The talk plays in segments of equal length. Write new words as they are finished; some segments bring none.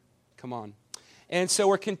Come on. And so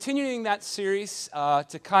we're continuing that series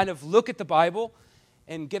to kind of look at the Bible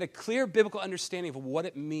and get a clear biblical understanding of what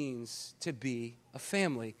it means to be a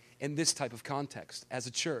family in this type of context as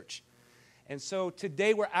a church. And so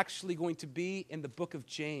today we're actually going to be in the book of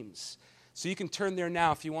James. So you can turn there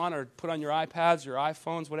now if you want, or put on your iPads, your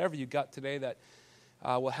iPhones, whatever you got today that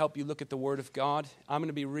will help you look at the Word of God. I'm going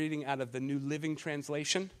to be reading out of the New Living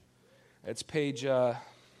Translation. It's page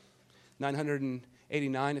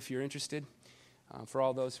 989 if you're interested. For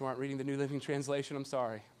all those who aren't reading the New Living Translation, I'm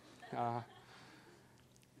sorry.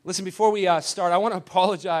 Listen, before we start, I want to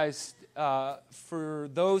apologize for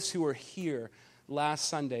those who were here last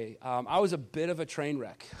Sunday. I was a bit of a train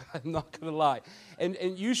wreck. I'm not going to lie.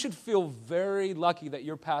 And you should feel very lucky that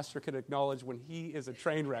your pastor could acknowledge when he is a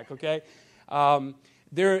train wreck, okay?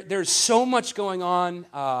 There's so much going on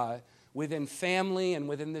within family and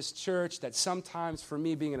within this church that sometimes for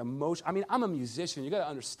me being an emotion, I'm a musician. You got to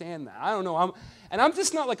understand that. I don't know. I'm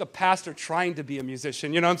just not like a pastor trying to be a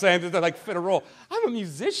musician. You know what I'm saying? To like fit a role. I'm a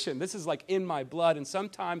musician. This is like in my blood. And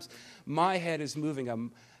sometimes my head is moving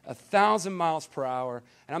 1,000 miles per hour.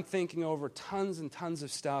 And I'm thinking over tons and tons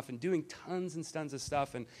of stuff and doing tons and tons of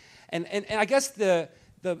stuff. And I guess the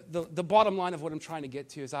bottom line of what I'm trying to get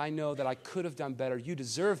to is I know that I could have done better. You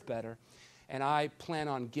deserve better. And I plan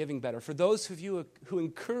on giving better. For those of you who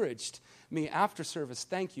encouraged me after service,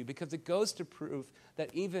 thank you, because it goes to prove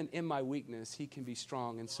that even in my weakness, he can be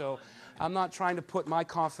strong. And so I'm not trying to put my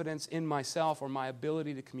confidence in myself or my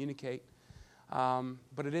ability to communicate,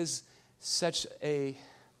 but it is such a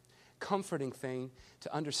comforting thing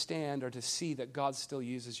to understand or to see that God still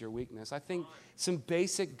uses your weakness. I think some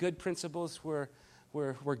basic good principles were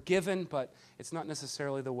given, but it's not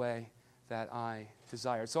necessarily the way that I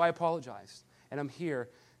desired. So I apologize, and I'm here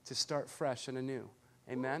to start fresh and anew.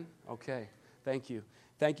 Amen? Okay. Thank you.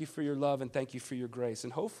 Thank you for your love, and thank you for your grace,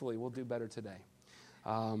 and hopefully we'll do better today.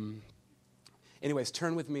 Anyways,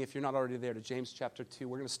 turn with me, if you're not already there, to James chapter 2.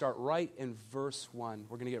 We're going to start right in verse 1.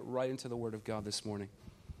 We're going to get right into the Word of God this morning.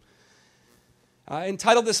 I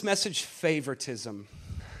entitled this message, Favoritism.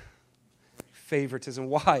 Favoritism.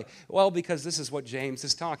 Why? Well, because this is what James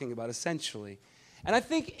is talking about, essentially. And I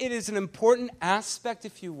think it is an important aspect,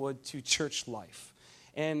 if you would, to church life.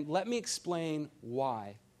 And let me explain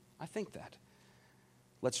why I think that.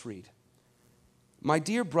 Let's read. My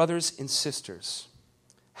dear brothers and sisters,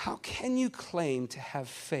 how can you claim to have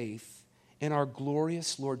faith in our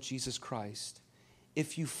glorious Lord Jesus Christ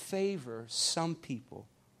if you favor some people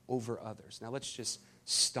over others? Now let's just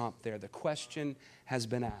stop there. The question has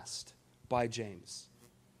been asked by James.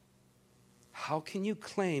 How can you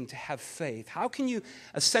claim to have faith? How can you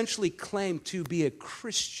essentially claim to be a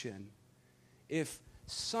Christian if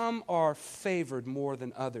some are favored more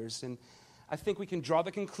than others? And I think we can draw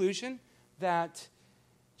the conclusion that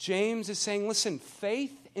James is saying, listen,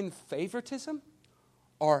 faith and favoritism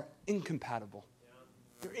are incompatible.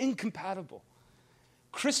 They're incompatible.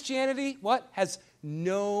 Christianity, what? Has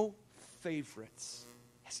no favorites.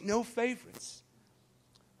 Has no favorites.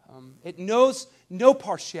 It knows no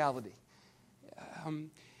partiality.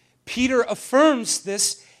 Peter affirms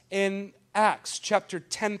this in Acts chapter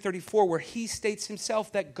 10:34, where he states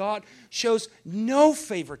himself that God shows no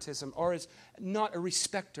favoritism or is not a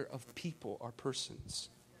respecter of people or persons.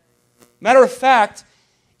 Matter of fact,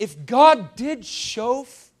 if God did show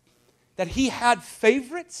that he had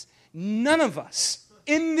favorites, none of us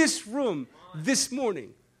in this room this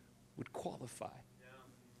morning would qualify.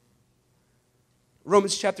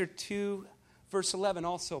 Romans chapter 2, verse 11,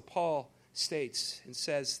 also Paul states and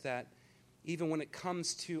says that even when it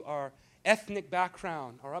comes to our ethnic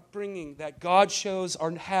background, our upbringing, that God shows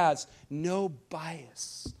or has no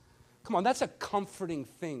bias. Come on, that's a comforting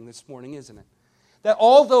thing this morning, isn't it? That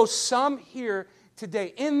although some here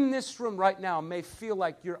today in this room right now may feel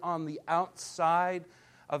like you're on the outside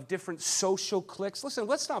of different social cliques, listen,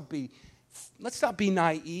 let's not be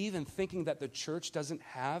naive in thinking that the church doesn't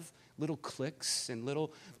have little cliques and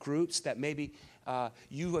little groups that maybe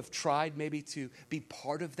you have tried maybe to be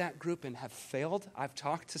part of that group and have failed. I've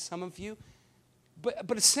talked to some of you.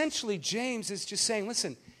 But essentially, James is just saying,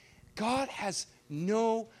 listen, God has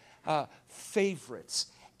no favorites.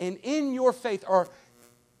 And in your faith, or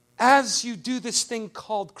as you do this thing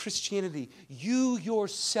called Christianity, you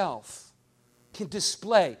yourself can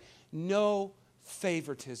display no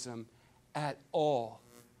favoritism at all.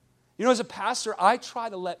 You know, as a pastor, I try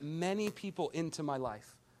to let many people into my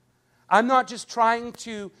life. I'm not just trying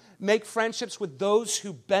to make friendships with those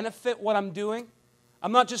who benefit what I'm doing.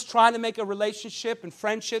 I'm not just trying to make a relationship and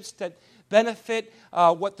friendships benefit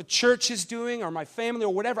what the church is doing or my family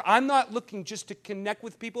or whatever. I'm not looking just to connect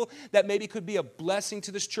with people that maybe could be a blessing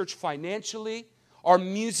to this church financially or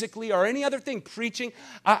musically or any other thing, preaching.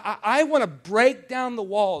 I want to break down the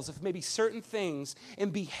walls of maybe certain things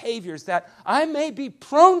and behaviors that I may be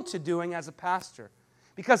prone to doing as a pastor.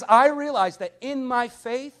 Because I realize that in my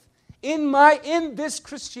faith, in this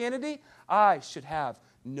Christianity, I should have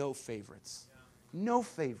no favorites. No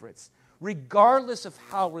favorites, regardless of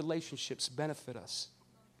how relationships benefit us.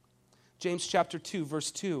 James chapter 2,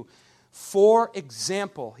 verse 2. For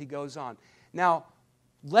example, he goes on. Now,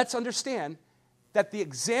 let's understand that the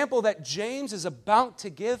example that James is about to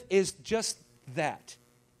give is just that.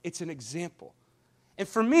 It's an example. And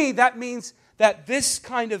for me, that means that this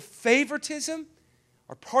kind of favoritism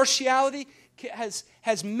or partiality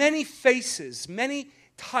has many faces, many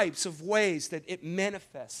types of ways that it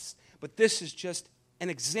manifests. But this is just an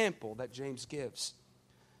example that James gives.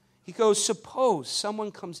 He goes, suppose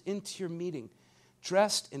someone comes into your meeting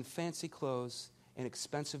dressed in fancy clothes and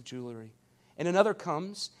expensive jewelry, and another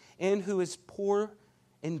comes in who is poor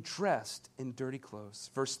and dressed in dirty clothes.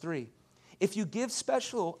 Verse 3, if you give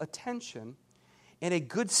special attention and a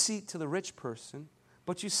good seat to the rich person,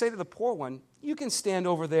 but you say to the poor one, you can stand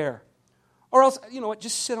over there. Or else, you know what,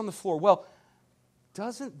 just sit on the floor. Well,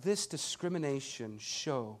 doesn't this discrimination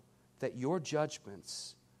show that your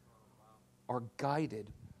judgments are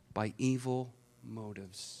guided by evil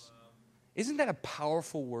motives? Isn't that a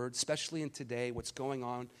powerful word, especially in today, what's going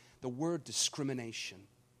on? The word discrimination.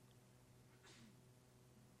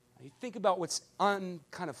 You think about what's kind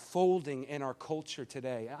of folding in our culture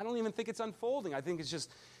today. I don't even think it's unfolding. I think it's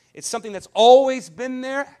something that's always been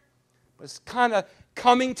there, but it's kind of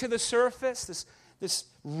coming to the surface, this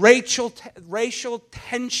racial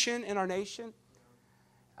tension in our nation.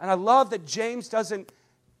 And I love that James doesn't,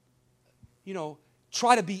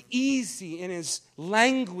 try to be easy in his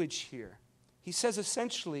language here. He says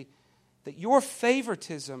essentially that your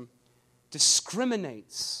favoritism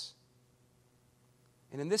discriminates.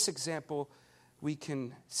 And in this example, we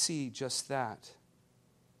can see just that.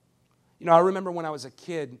 I remember when I was a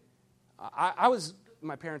kid,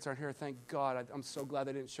 my parents aren't here, thank God. I'm so glad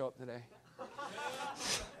they didn't show up today.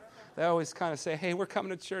 They always kind of say, hey, we're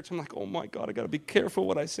coming to church. I'm like, oh my God, I got to be careful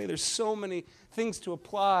what I say. There's so many things to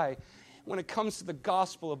apply when it comes to the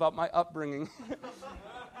gospel about my upbringing.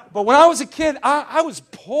 But when I was a kid, I was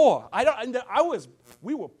poor.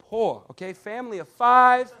 We were poor, okay? Family of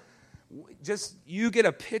 5. Just, you get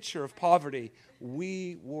a picture of poverty.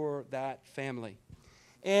 We were that family.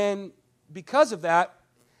 And because of that,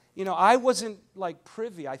 I wasn't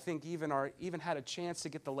privy, I think, even had a chance to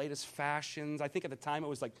get the latest fashions. I think at the time it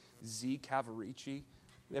was Z Cavaricci.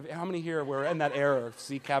 How many here were in that era of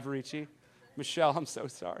Z Cavaricci? Michelle, I'm so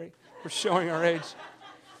sorry for showing our age.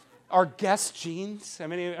 Our Guess jeans.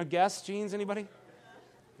 Guess jeans, anybody?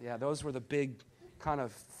 Yeah, those were the big kind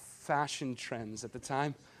of fashion trends at the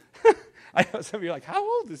time. I know some of you are like, how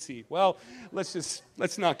old is he? Well, let's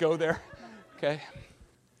not go there. Okay?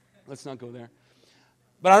 Let's not go there.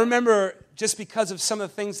 But I remember just because of some of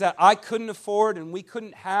the things that I couldn't afford and we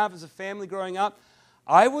couldn't have as a family growing up,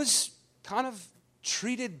 I was kind of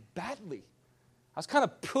treated badly. I was kind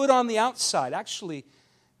of put on the outside, actually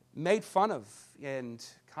made fun of and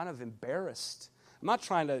kind of embarrassed. I'm not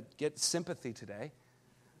trying to get sympathy today.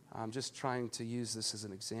 I'm just trying to use this as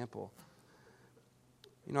an example.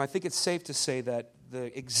 I think it's safe to say that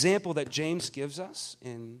the example that James gives us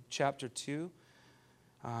in chapter 2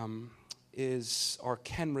 is or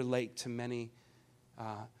can relate to many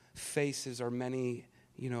faces or many,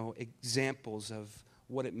 examples of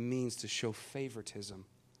what it means to show favoritism.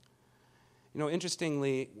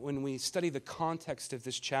 Interestingly, when we study the context of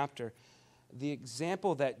this chapter, the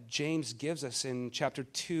example that James gives us in chapter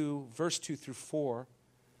 2, verse 2 through 4,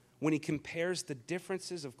 when he compares the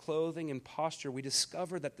differences of clothing and posture, we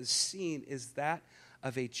discover that the scene is that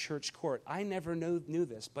of a church court. I never knew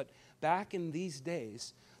this, but back in these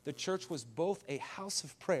days, the church was both a house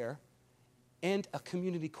of prayer and a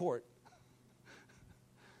community court.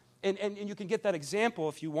 And you can get that example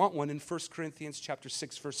if you want one in 1 Corinthians chapter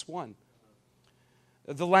 6, verse 1.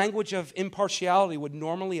 The language of impartiality would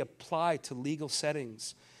normally apply to legal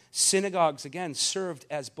settings. Synagogues, again, served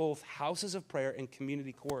as both houses of prayer and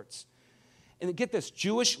community courts. And get this,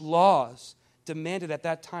 Jewish laws demanded at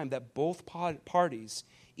that time that both parties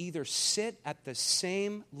either sit at the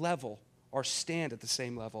same level or stand at the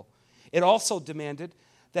same level. It also demanded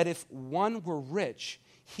that if one were rich,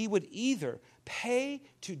 he would either pay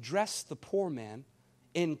to dress the poor man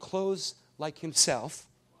in clothes like himself,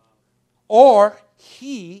 or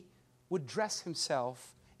he would dress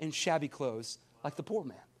himself in shabby clothes like the poor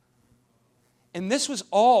man. And this was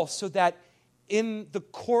all so that in the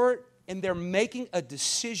court, and they're making a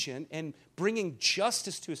decision and bringing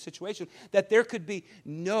justice to a situation, that there could be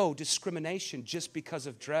no discrimination just because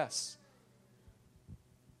of dress.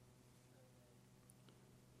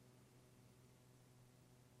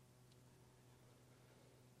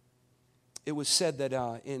 It was said that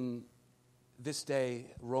in this day,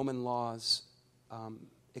 Roman laws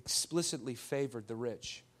explicitly favored the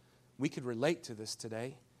rich. We could relate to this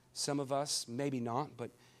today. Some of us, maybe not, but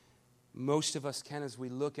most of us can as we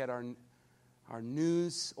look at our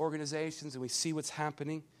news organizations and we see what's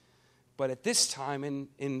happening. But at this time,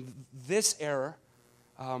 in this era,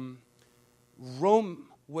 Rome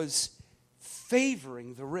was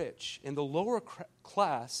favoring the rich, and the lower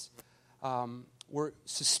class were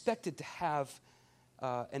suspected to have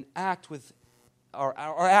act with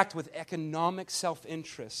economic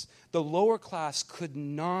self-interest. The lower class could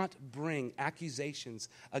not bring accusations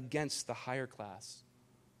against the higher class.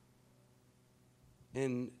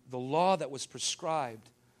 And the law that was prescribed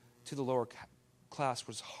to the lower class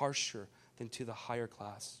was harsher than to the higher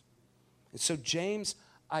class. And so James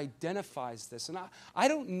identifies this. And I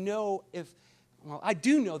don't know I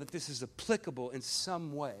do know that this is applicable in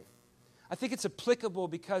some way. I think it's applicable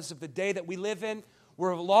because of the day that we live in,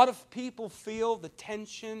 where a lot of people feel the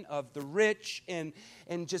tension of the rich and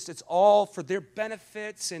just it's all for their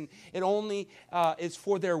benefits and it only is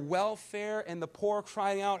for their welfare, and the poor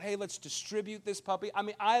crying out, hey, let's distribute this puppy. I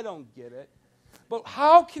mean, I don't get it. But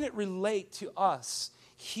how can it relate to us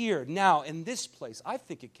here, now, in this place? I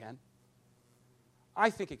think it can. I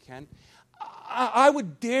think it can. I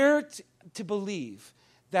would dare to believe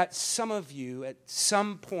that some of you at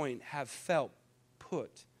some point have felt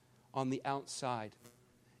put on the outside.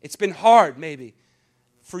 It's been hard, maybe,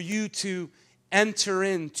 for you to enter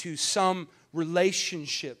into some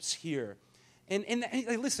relationships here. And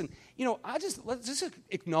listen, let's just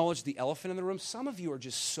acknowledge the elephant in the room. Some of you are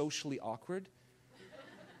just socially awkward.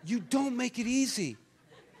 You don't make it easy.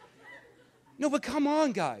 No, but come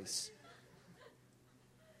on, guys.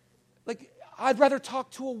 Like, I'd rather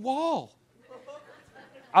talk to a wall.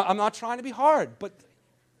 I'm not trying to be hard, but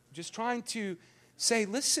just trying to say,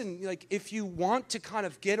 listen, like if you want to kind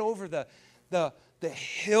of get over the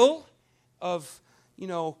hill of,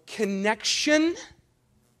 connection,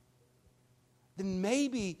 then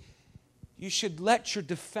maybe you should let your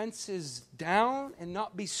defenses down and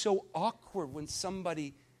not be so awkward when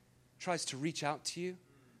somebody tries to reach out to you,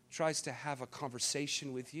 tries to have a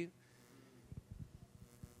conversation with you.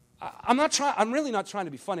 I'm really not trying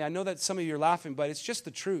to be funny. I know that some of you are laughing, but it's just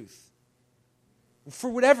the truth. For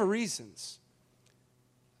whatever reasons,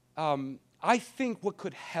 I think what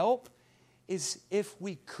could help is if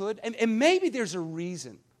we could, and maybe there's a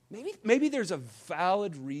reason. Maybe there's a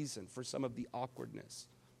valid reason for some of the awkwardness.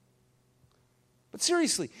 But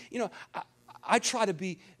seriously, I try to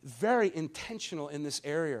be very intentional in this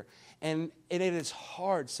area, and it is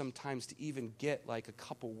hard sometimes to even get like a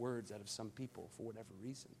couple words out of some people for whatever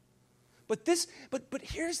reason. But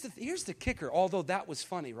here's the kicker. Although that was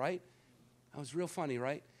funny, right? That was real funny,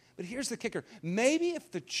 right? But here's the kicker. Maybe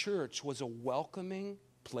if the church was a welcoming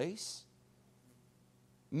place,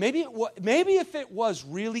 maybe if it was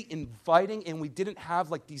really inviting and we didn't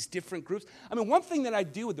have like these different groups. I mean, one thing that I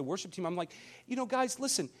do with the worship team, I'm like, guys,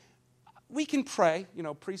 listen, we can pray,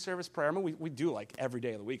 pre-service prayer. I mean, we do like every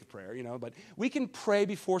day of the week of prayer, but we can pray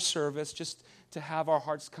before service just to have our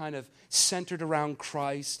hearts kind of centered around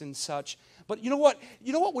Christ and such. But you know what?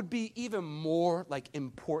 You know what would be even more like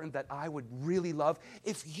important that I would really love?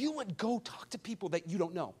 If you would go talk to people that you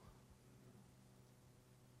don't know.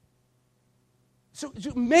 So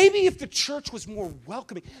maybe if the church was more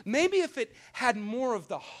welcoming, maybe if it had more of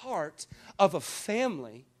the heart of a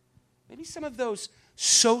family, maybe some of those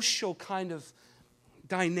social kind of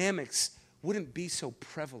dynamics wouldn't be so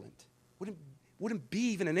prevalent, wouldn't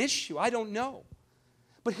be even an issue. I don't know.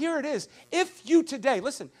 But here it is. If you today,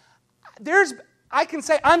 listen, I can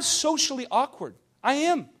say I'm socially awkward. I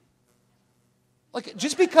am. Like,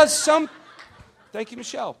 just because thank you,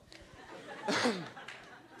 Michelle.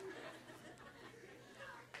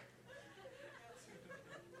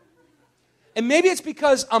 And maybe it's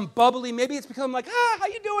because I'm bubbly. Maybe it's because I'm like, how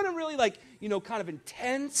you doing? I'm really like, kind of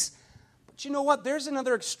intense. But you know what? There's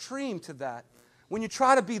another extreme to that. When you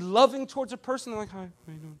try to be loving towards a person, they're like, hi,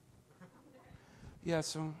 how you doing? Yeah,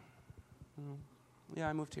 so,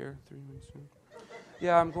 I moved here 3 months ago.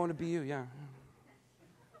 Yeah, I'm going to BU, yeah.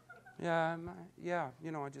 Yeah,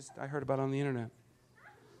 I heard about it on the internet.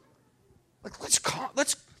 Like, let's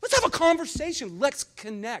have a conversation. Let's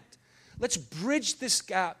connect. Let's bridge this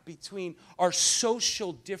gap between our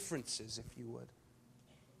social differences, if you would.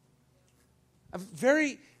 I'm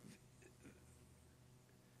very...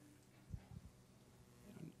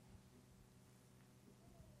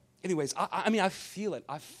 Anyways, I mean, I feel it.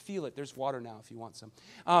 I feel it. There's water now if you want some.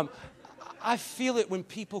 I feel it when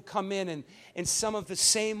people come in and some of the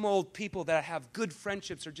same old people that have good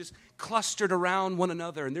friendships are just clustered around one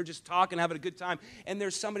another and they're just talking, having a good time, and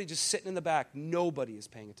there's somebody just sitting in the back. Nobody is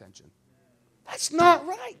paying attention. That's not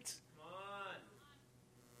right.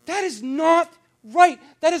 That is not right.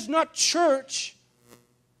 That is not church.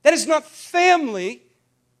 That is not family.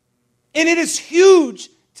 And it is huge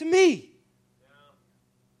to me.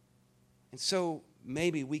 And so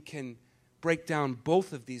maybe we can break down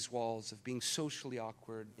both of these walls of being socially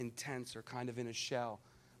awkward, intense, or kind of in a shell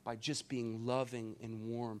by just being loving and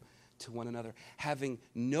warm to one another, having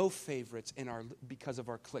no favorites because of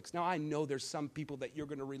our cliques. Now, I know there's some people that you're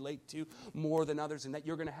going to relate to more than others and that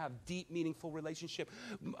you're going to have deep, meaningful relationship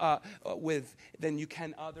with than you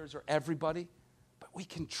can others or everybody. But we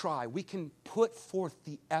can try. We can put forth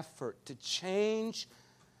the effort to change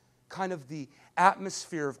kind of the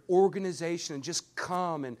atmosphere of organization and just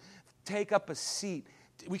come and take up a seat.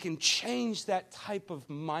 We can change that type of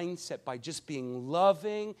mindset by just being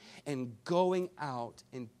loving and going out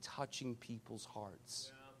and touching people's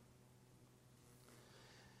hearts. Yeah.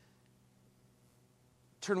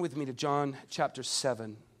 Turn with me to John chapter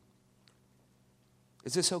 7.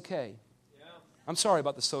 Is this okay? Yeah. I'm sorry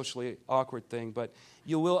about the socially awkward thing, but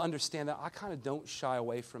you will understand that I kind of don't shy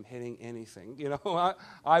away from hitting anything. You know,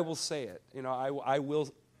 I will say it. You know, I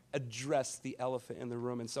will address the elephant in the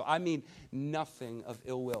room. And so I mean nothing of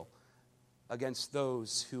ill will against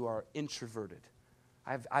those who are introverted.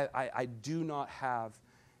 I do not have,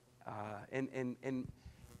 and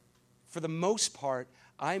for the most part,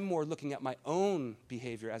 I'm more looking at my own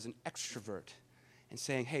behavior as an extrovert and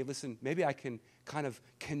saying, hey, listen, maybe I can kind of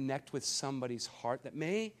connect with somebody's heart that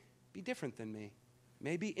may be different than me,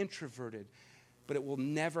 may be introverted, but it will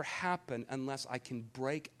never happen unless I can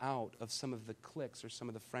break out of some of the cliques or some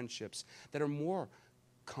of the friendships that are more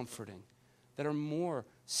comforting, that are more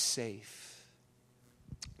safe.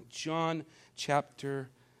 John chapter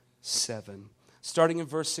 7, starting in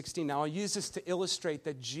verse 16. Now, I'll use this to illustrate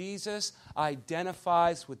that Jesus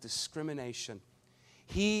identifies with discrimination.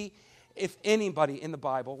 He, if anybody in the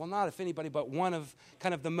Bible, well, not if anybody, but one of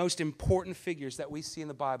kind of the most important figures that we see in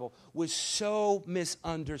the Bible, was so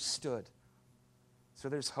misunderstood. So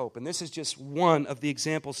there's hope. And this is just one of the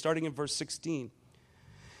examples, starting in verse 16.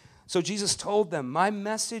 So Jesus told them, my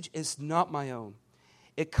message is not my own.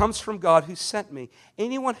 It comes from God who sent me.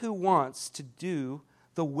 Anyone who wants to do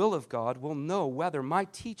the will of God will know whether my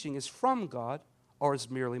teaching is from God or is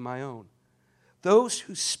merely my own. Those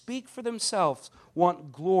who speak for themselves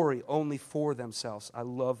want glory only for themselves. I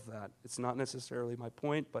love that. It's not necessarily my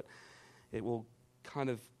point, but it will kind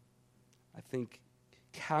of, I think,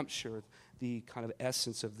 capture the kind of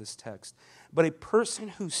essence of this text. But a person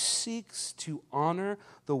who seeks to honor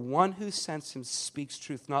the one who sends him speaks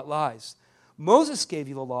truth, not lies. Moses gave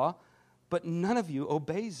you the law, but none of you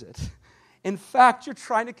obeys it. In fact, you're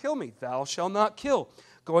trying to kill me. Thou shalt not kill.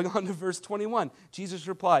 Going on to verse 21, Jesus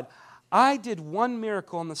replied, I did one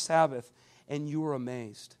miracle on the Sabbath, and you were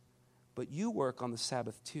amazed. But you work on the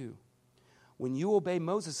Sabbath too. When you obey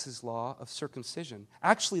Moses' law of circumcision,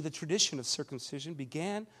 actually the tradition of circumcision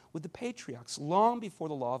began with the patriarchs long before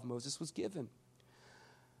the law of Moses was given.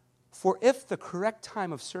 For if the correct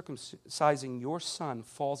time of circumcising your son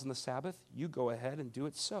falls on the Sabbath, you go ahead and do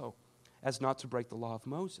it so, as not to break the law of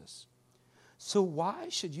Moses. So why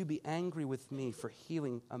should you be angry with me for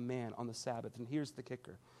healing a man on the Sabbath? And here's the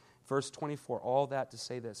kicker. Verse 24, all that to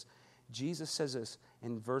say this. Jesus says this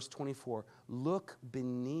in verse 24, look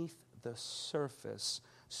beneath the surface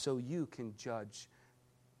so you can judge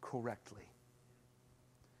correctly.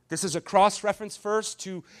 This is a cross-reference verse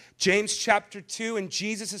to James chapter 2, and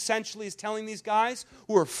Jesus essentially is telling these guys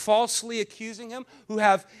who are falsely accusing him, who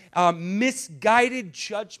have misguided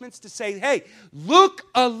judgments, to say, hey, look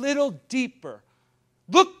a little deeper.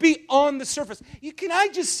 Look beyond the surface. Can I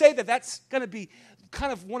just say that that's going to be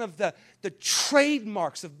kind of one of the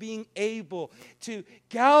trademarks of being able to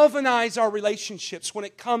galvanize our relationships when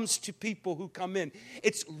it comes to people who come in.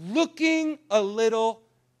 It's looking a little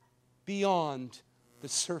beyond the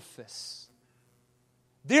surface.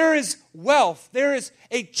 There is wealth. There is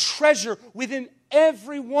a treasure within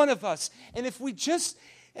every one of us. And if we just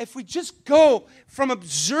go from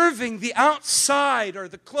observing the outside or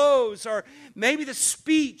the clothes or maybe the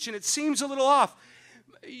speech and it seems a little off,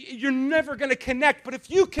 you're never going to connect. But if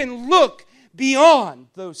you can look beyond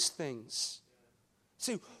those things,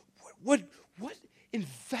 say, what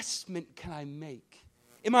investment can I make?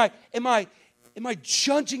 Am I Am I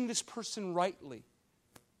judging this person rightly?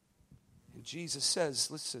 And Jesus says,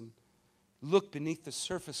 listen, look beneath the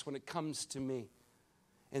surface when it comes to me,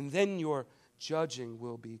 and then your judging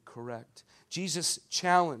will be correct. Jesus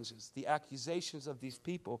challenges the accusations of these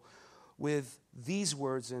people with these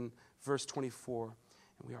words in verse 24,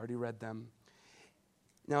 and we already read them.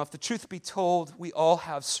 Now, if the truth be told, we all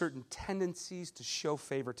have certain tendencies to show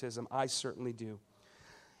favoritism. I certainly do.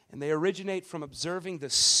 And they originate from observing the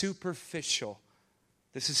superficial.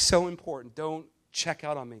 This is so important. Don't check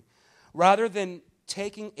out on me. Rather than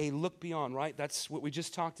taking a look beyond, right? That's what we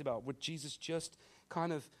just talked about, what Jesus just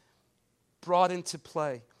kind of brought into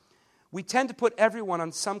play. We tend to put everyone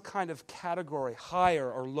on some kind of category,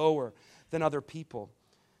 higher or lower than other people.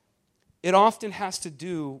 It often has to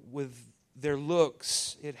do with their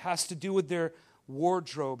looks. It has to do with their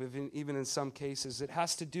wardrobe, even in some cases. It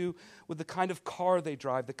has to do with the kind of car they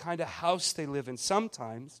drive, the kind of house they live in.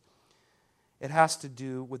 Sometimes it has to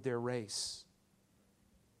do with their race.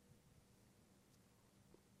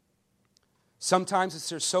 Sometimes it's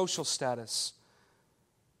their social status.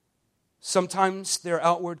 Sometimes their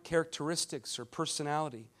outward characteristics or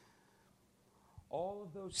personality. All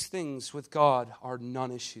of those things with God are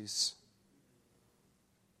non-issues.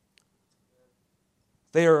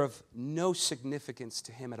 They are of no significance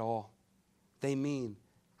to Him at all. They mean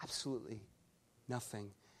absolutely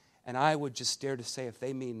nothing. And I would just dare to say, if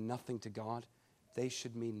they mean nothing to God, they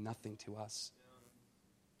should mean nothing to us.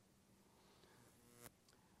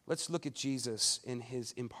 Let's look at Jesus in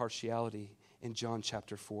His impartiality in John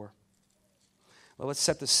chapter 4. Well, let's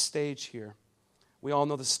set the stage here. We all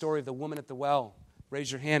know the story of the woman at the well.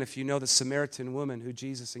 Raise your hand if you know the Samaritan woman who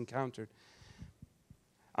Jesus encountered.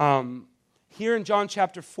 Here in John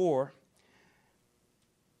chapter 4,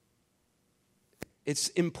 it's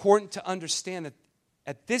important to understand that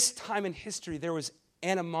at this time in history, there was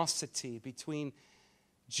animosity between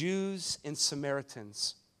Jews and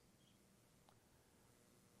Samaritans.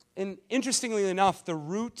 And interestingly enough, the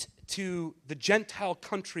route to the Gentile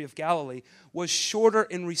country of Galilee was shorter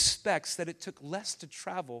in respects that it took less to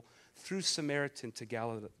travel through Samaritan to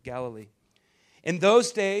Galilee. In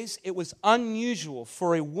those days, it was unusual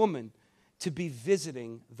for a woman to be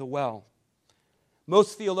visiting the well.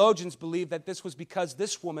 Most theologians believe that this was because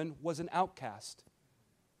this woman was an outcast.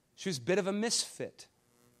 She was a bit of a misfit.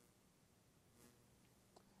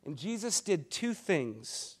 And Jesus did two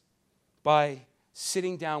things by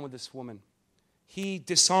sitting down with this woman. He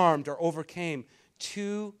disarmed or overcame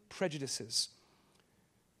two prejudices.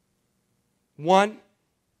 One,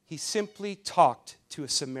 He simply talked to a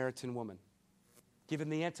Samaritan woman, given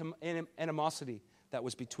the animosity that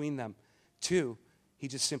was between them. Two, He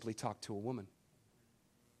just simply talked to a woman.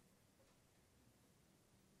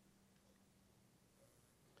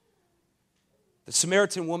 The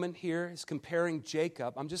Samaritan woman here is comparing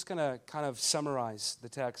Jacob. I'm just going to kind of summarize the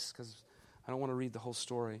text because I don't want to read the whole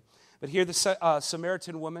story. But here the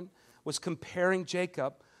Samaritan woman was comparing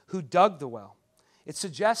Jacob, who dug the well. It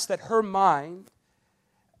suggests that in her mind,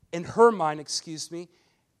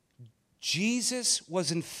 Jesus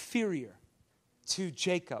was inferior to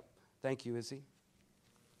Jacob. Thank you, Izzy.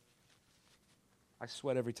 I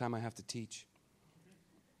sweat every time I have to teach.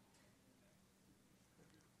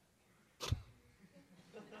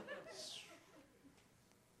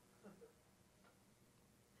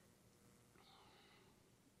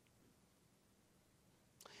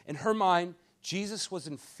 In her mind, Jesus was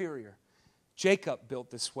inferior. Jacob built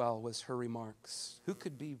this well, was her remarks. Who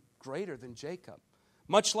could be greater than Jacob?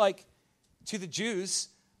 Much like to the Jews,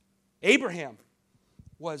 Abraham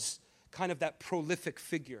was kind of that prolific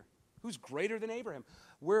figure. Who's greater than Abraham?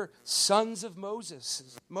 We're sons of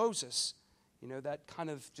Moses. You know, that kind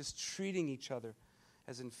of just treating each other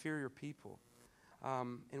as inferior people.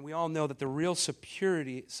 And we all know that the real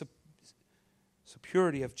superiority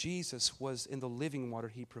of Jesus was in the living water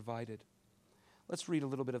He provided. Let's read a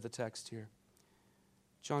little bit of the text here.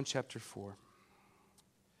 John chapter 4.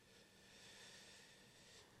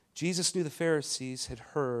 Jesus knew the Pharisees had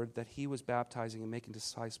heard that He was baptizing and making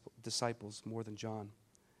disciples more than John.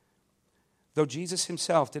 Though Jesus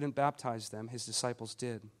Himself didn't baptize them, His disciples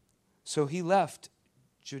did. So He left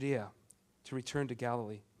Judea to return to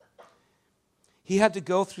Galilee. He had to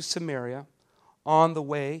go through Samaria. On the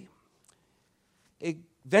way,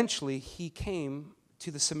 eventually He came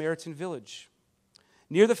to the Samaritan village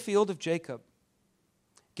near the field of Jacob,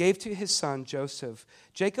 gave to his son Joseph.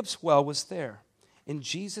 Jacob's well was there, and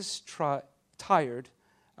Jesus, tired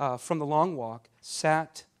from the long walk,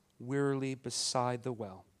 sat wearily beside the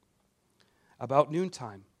well. About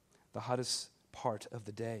noontime, the hottest part of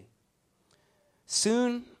the day.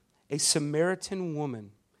 Soon a Samaritan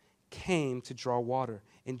woman came to draw water.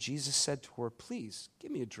 And Jesus said to her, "Please, give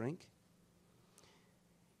me a drink."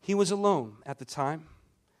 He was alone at the time.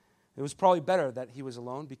 It was probably better that he was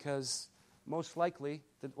alone because most likely,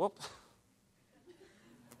 it's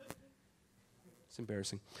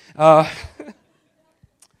embarrassing.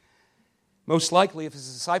 Most likely, if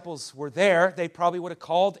his disciples were there, they probably would have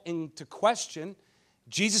called into question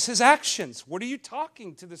Jesus' actions. What are you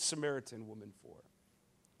talking to the Samaritan woman for?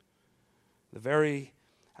 The very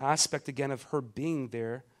aspect, again, of her being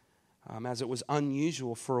there, as it was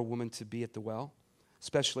unusual for a woman to be at the well,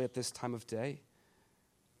 especially at this time of day,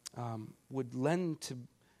 would lend to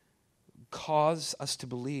cause us to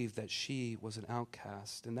believe that she was an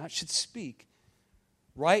outcast. And that should speak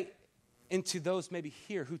right into those maybe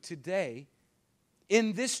here who today,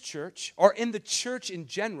 in this church, or in the church in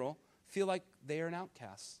general, feel like they are an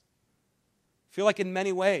outcast. Feel like in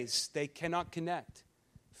many ways they cannot connect.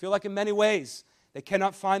 Feel like in many ways they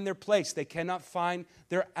cannot find their place. They cannot find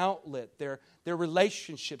their outlet, their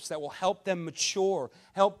relationships that will help them mature,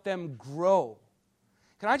 help them grow.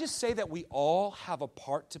 Can I just say that we all have a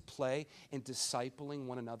part to play in discipling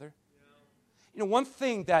one another? You know, one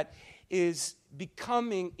thing that is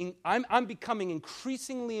I'm becoming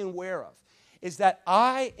increasingly aware of is that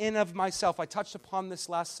I, in of myself, I touched upon this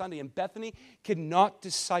last Sunday, and Bethany cannot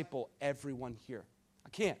disciple everyone here. I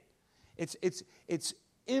can't. It's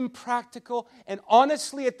impractical, and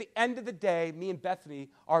honestly, at the end of the day, me and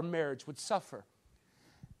Bethany, our marriage would suffer.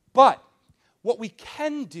 But what we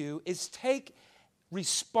can do is take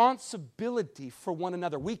responsibility for one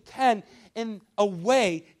another. We can, in a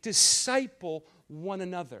way, disciple one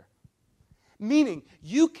another. Meaning,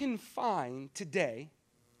 you can find today,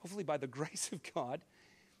 hopefully by the grace of God,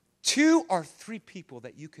 2 or 3 people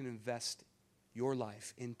that you can invest your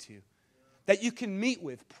life into, that you can meet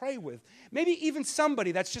with, pray with. Maybe even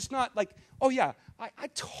somebody that's just not like, oh yeah, I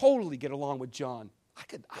totally get along with John.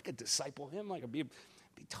 I could disciple him. Like, it'd be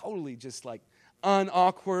totally just like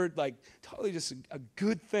unawkward, like totally just a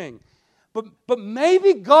good thing. But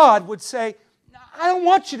maybe God would say, I don't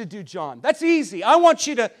want you to do John. That's easy. I want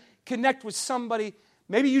you to connect with somebody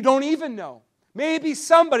maybe you don't even know. Maybe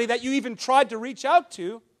somebody that you even tried to reach out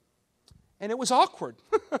to, and it was awkward.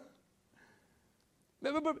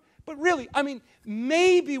 But really, I mean,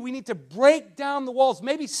 maybe we need to break down the walls.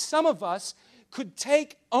 Maybe some of us could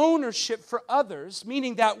take ownership for others,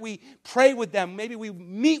 meaning that we pray with them. Maybe we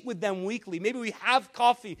meet with them weekly. Maybe we have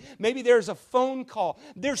coffee. Maybe there's a phone call.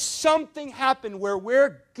 There's something happen where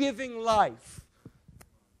we're giving life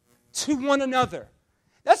to one another.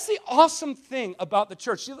 That's the awesome thing about the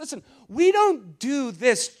church. See, listen, we don't do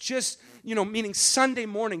this just, meaning Sunday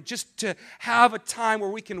morning, just to have a time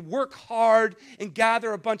where we can work hard and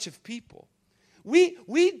gather a bunch of people. We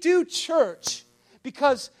do church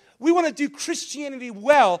because we want to do Christianity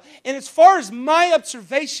well. And as far as my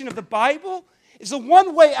observation of the Bible, is the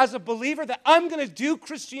one way as a believer that I'm going to do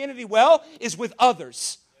Christianity well is with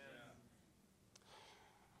others.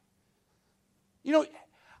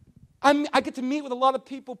 I get to meet with a lot of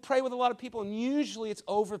people, pray with a lot of people, and usually it's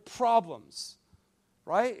over problems,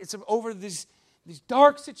 right? It's over these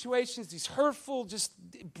dark situations, these hurtful, just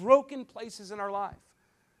broken places in our life.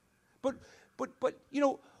 But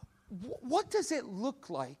what does it look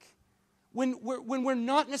like when we're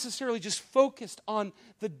not necessarily just focused on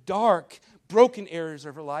the dark, broken areas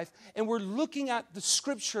of our life, and we're looking at the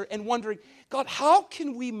Scripture and wondering, God, how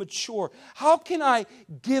can we mature? How can I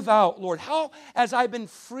give out, Lord? How, as I've been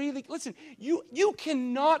freely... Listen, you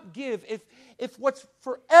cannot give if what's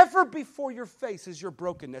forever before your face is your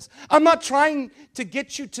brokenness. I'm not trying to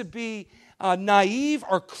get you to be naive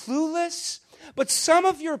or clueless, but some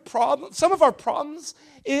of our problems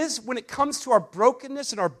is when it comes to our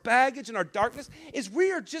brokenness and our baggage and our darkness, is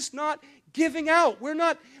we are just not giving out. We're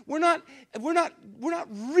not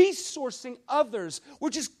resourcing others.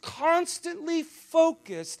 We're just constantly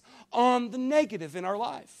focused on the negative in our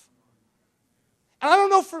life. And I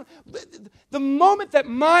don't know, for the moment that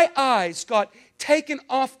my eyes got taken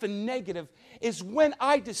off the negative is when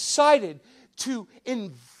I decided to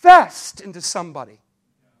invest into somebody.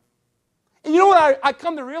 And you know what I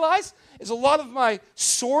come to realize is a lot of my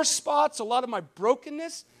sore spots, a lot of my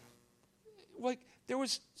brokenness, like there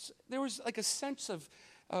was like a sense of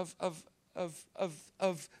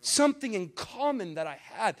something in common that I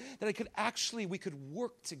had, that we could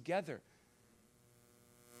work together.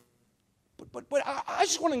 But I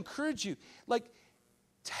just want to encourage you, like,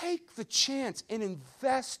 take the chance and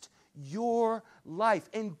invest your life.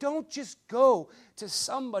 And don't just go to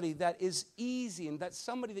somebody that is easy and that's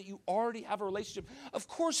somebody that you already have a relationship. Of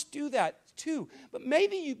course, do that too. But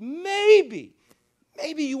maybe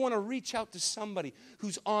Maybe you want to reach out to somebody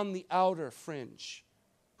who's on the outer fringe,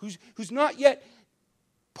 who's not yet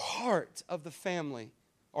part of the family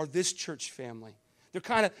or this church family.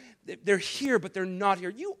 They're here, but they're not here.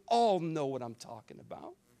 You all know what I'm talking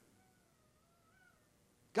about.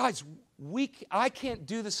 Guys, I can't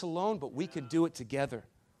do this alone, but we can do it together.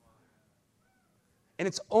 And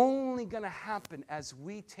it's only going to happen as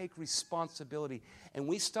we take responsibility and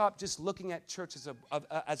we stop just looking at church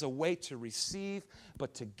as a way to receive,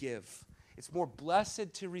 but to give. It's more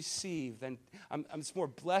blessed to receive than it's more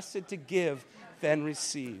blessed to give than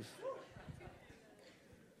receive.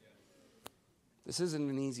 This isn't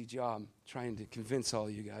an easy job trying to convince all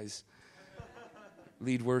you guys.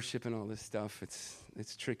 Lead worship and all this stuff.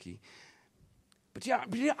 It's tricky. But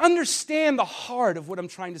you understand the heart of what I'm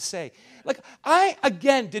trying to say. Like, I,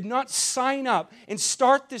 again, did not sign up and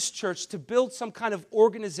start this church to build some kind of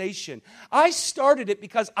organization. I started it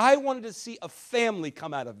because I wanted to see a family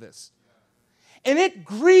come out of this. And it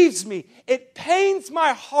grieves me, it pains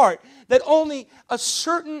my heart that only a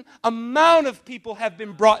certain amount of people have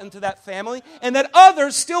been brought into that family and that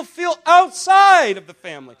others still feel outside of the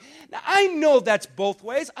family. Now, I know that's both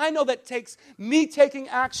ways. I know that takes me taking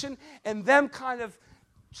action and them kind of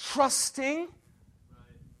trusting.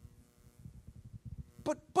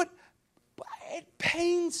 But it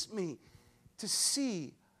pains me to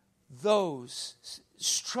see those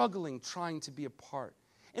struggling, trying to be a part.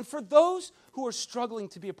 And for those who are struggling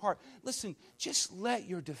to be a part, listen, just let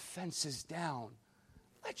your defenses down.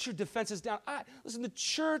 Let your defenses down. Listen, the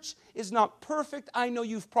church is not perfect. I know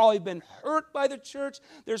you've probably been hurt by the church.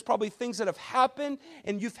 There's probably things that have happened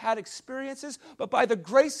and you've had experiences. But by the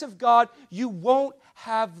grace of God, you won't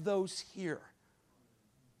have those here.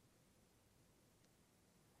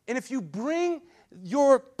 And if you bring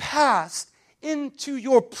your past into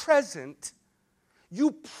your present,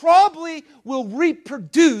 you probably will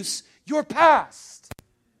reproduce your past.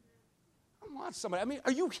 Come on, somebody. I mean,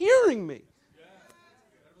 are you hearing me? Yeah.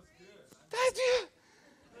 That was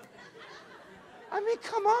good. I mean,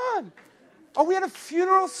 come on. Are we at a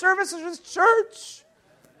funeral service in this church?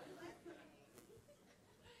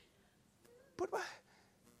 But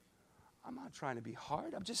I'm not trying to be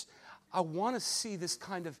hard. I want to see this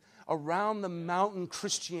kind of around the mountain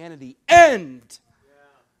Christianity end.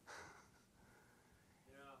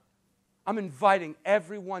 I'm inviting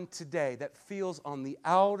everyone today that feels on the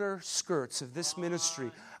outer skirts of this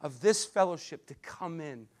ministry, of this fellowship, to come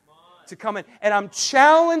in. To come in. And I'm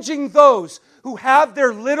challenging those who have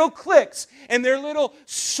their little cliques and their little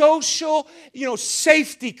social,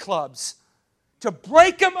 safety clubs to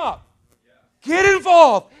break them up. Get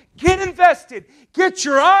involved. Get invested. Get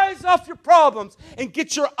your eyes off your problems and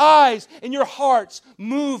get your eyes and your hearts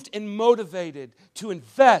moved and motivated to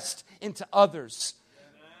invest into others.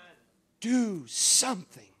 Do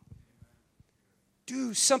something.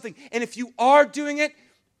 Do something. And if you are doing it,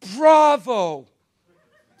 bravo.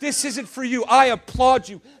 This isn't for you. I applaud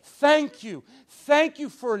you. Thank you. Thank you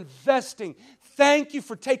for investing. Thank you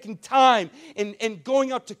for taking time and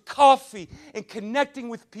going out to coffee and connecting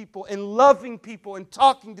with people and loving people and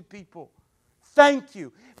talking to people. Thank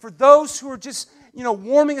you. For those who are just,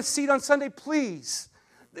 warming a seat on Sunday, please.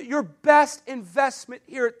 Your best investment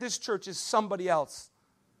here at this church is somebody else.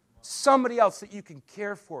 Somebody else that you can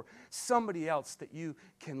care for. Somebody else that you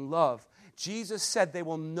can love. Jesus said they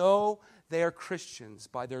will know they are Christians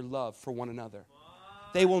by their love for one another.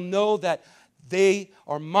 They will know that they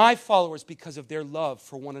are my followers because of their love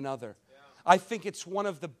for one another. I think it's one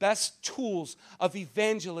of the best tools of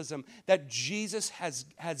evangelism that Jesus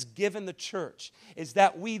has given the church, is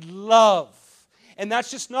that we love. And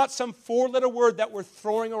that's just not some four-letter word that we're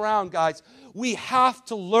throwing around, guys. We have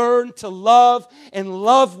to learn to love and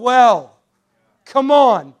love well. Come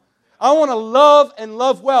on. I want to love and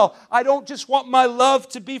love well. I don't just want my love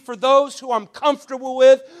to be for those who I'm comfortable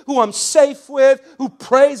with, who I'm safe with, who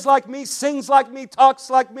prays like me, sings like me, talks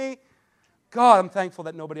like me. God, I'm thankful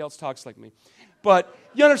that nobody else talks like me. But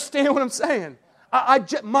you understand what I'm saying?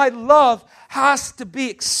 My love has to be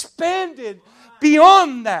expanded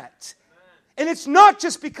beyond that. And it's not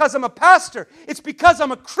just because I'm a pastor. It's because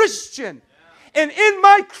I'm a Christian. And in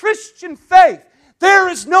my Christian faith, there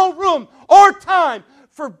is no room or time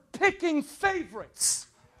for picking favorites.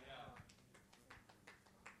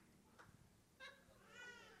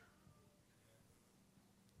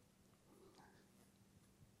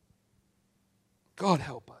 God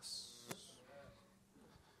help us.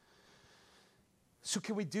 So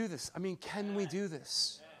can we do this? I mean, can we do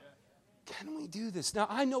this? Can we do this? Now,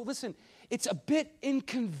 I know, listen, it's a bit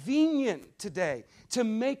inconvenient today to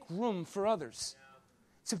make room for others.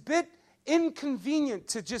 It's a bit inconvenient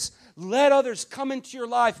to just let others come into your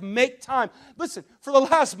life, make time. Listen, for the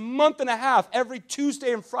last month and a half, every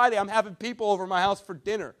Tuesday and Friday, I'm having people over my house for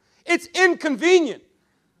dinner. It's inconvenient.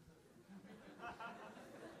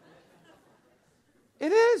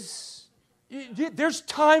 It is. There's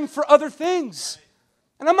time for other things.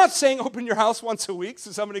 And I'm not saying open your house once a week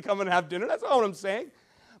so somebody come and have dinner. That's not what I'm saying.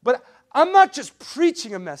 But I'm not just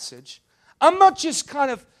preaching a message. I'm not just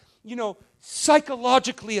kind of,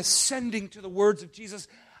 psychologically ascending to the words of Jesus.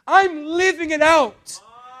 I'm living it out.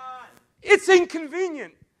 It's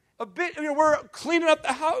inconvenient. A bit, we're cleaning up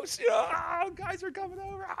the house. Guys are coming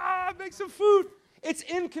over. Make some food. It's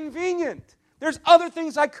inconvenient. There's other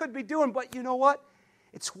things I could be doing, but you know what?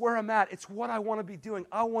 It's where I'm at. It's what I want to be doing.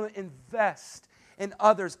 I want to invest in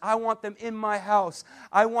others. I want them in my house.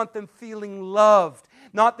 I want them feeling loved.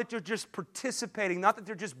 Not that they're just participating. Not that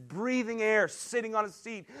they're just breathing air, sitting on a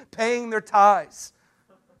seat, paying their tithes.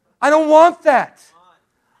 I don't want that.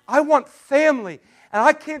 I want family. And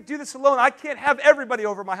I can't do this alone. I can't have everybody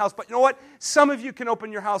over my house. But you know what? Some of you can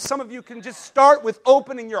open your house. Some of you can just start with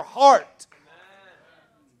opening your heart.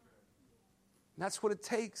 And that's what it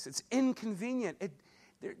takes. It's inconvenient.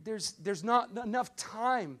 There's not enough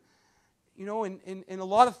time. And a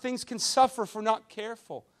lot of things can suffer if we're not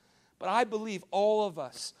careful. But I believe all of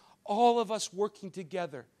us working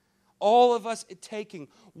together, all of us taking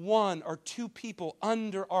one or two people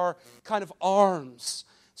under our kind of arms,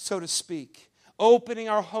 so to speak, opening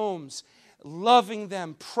our homes, loving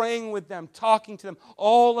them, praying with them, talking to them,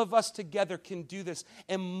 all of us together can do this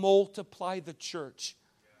and multiply the church.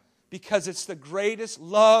 Because it's the greatest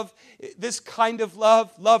love, this kind of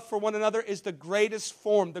love for one another is the greatest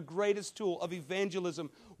form, the greatest tool of evangelism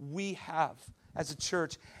we have as a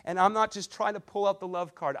church. And I'm not just trying to pull out the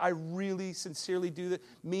love card. I really sincerely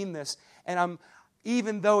mean this. And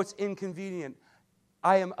even though it's inconvenient,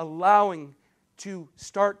 I am allowing to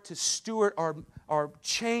start to steward or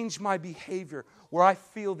change my behavior where I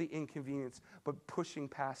feel the inconvenience, but pushing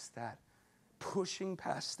past that.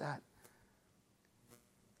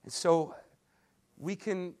 And so we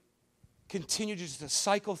can continue just to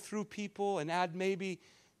cycle through people and add maybe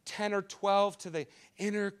 10 or 12 to the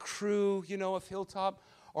inner crew, of Hilltop.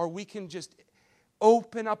 Or we can just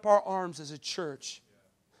open up our arms as a church.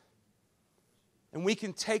 And we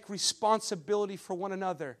can take responsibility for one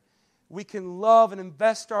another. We can love and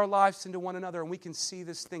invest our lives into one another. And we can see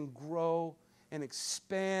this thing grow and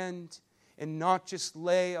expand and not just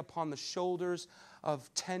lay upon the shoulders of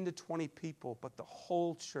 10 to 20 people, but the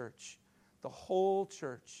whole church. The whole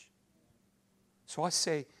church. So I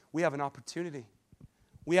say we have an opportunity.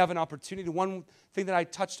 We have an opportunity. One thing that I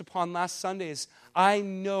touched upon last Sunday is I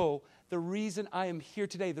know the reason I am here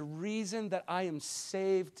today, the reason that I am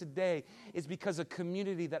saved today is because a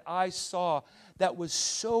community that I saw that was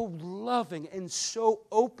so loving and so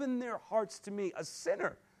open their hearts to me, a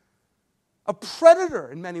sinner, a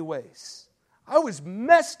predator in many ways. I was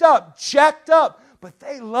messed up, jacked up, but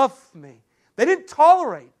they loved me. They didn't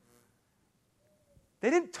tolerate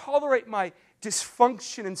my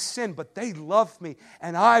dysfunction and sin, but they loved me.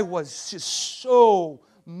 And I was just so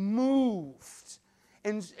moved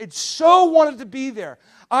and so wanted to be there.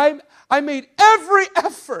 I made every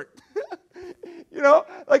effort.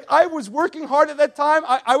 I was working hard at that time.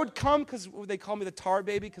 I would come because they call me the tar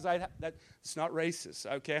baby because it's not racist.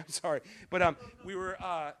 Okay, I'm sorry. But we were...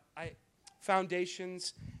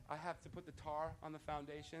 foundations, I have to put the tar on the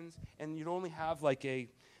foundations, and you'd only have like a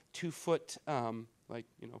 2-foot, path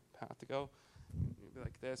to go. You'd be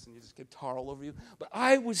like this, and you just get tar all over you. But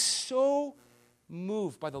I was so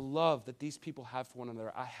moved by the love that these people have for one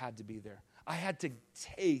another. I had to be there. I had to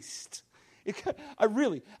taste. I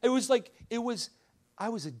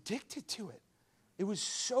was addicted to it. It was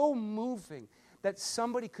so moving that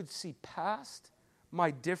somebody could see past my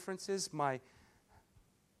differences, my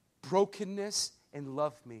brokenness, and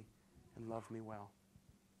love me well.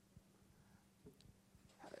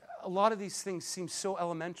 A lot of these things seem so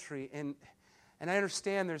elementary, and I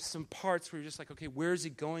understand there's some parts where you're just like, okay, where is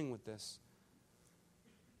he going with this?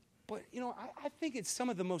 But, I think it's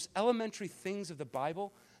some of the most elementary things of the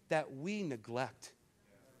Bible that we neglect.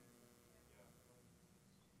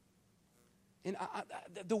 And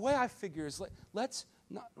the way I figure is let's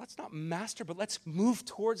not master, but let's move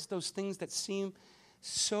towards those things that seem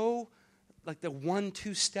so like the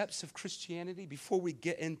 1-2 steps of Christianity before we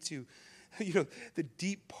get into, the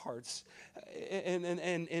deep parts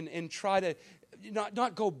and try to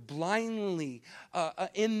not go blindly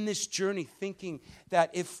in this journey thinking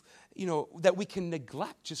that that we can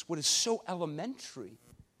neglect just what is so elementary.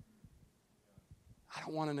 I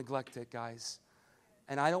don't want to neglect it, guys.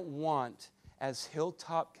 And I don't want, as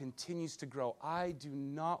Hilltop continues to grow, I do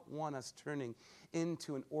not want us turning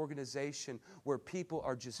into an organization where people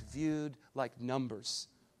are just viewed like numbers.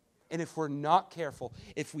 And if we're not careful,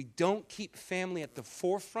 if we don't keep family at the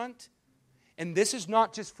forefront, and this is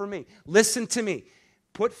not just for me, listen to me.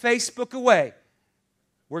 Put Facebook away.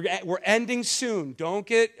 We're ending soon. Don't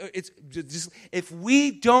get, it's just, if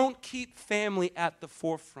we don't keep family at the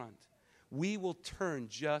forefront, we will turn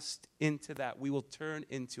just into that. We will turn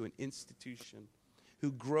into an institution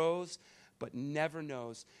who grows but never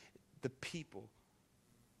knows the people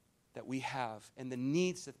that we have and the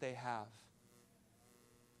needs that they have.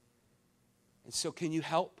 And so can you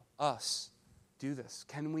help us do this?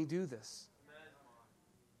 Can we do this?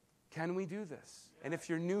 Can we do this? And if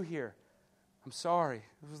you're new here, I'm sorry.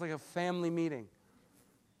 It was like a family meeting.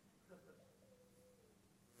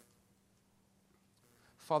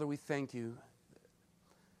 Father, we thank you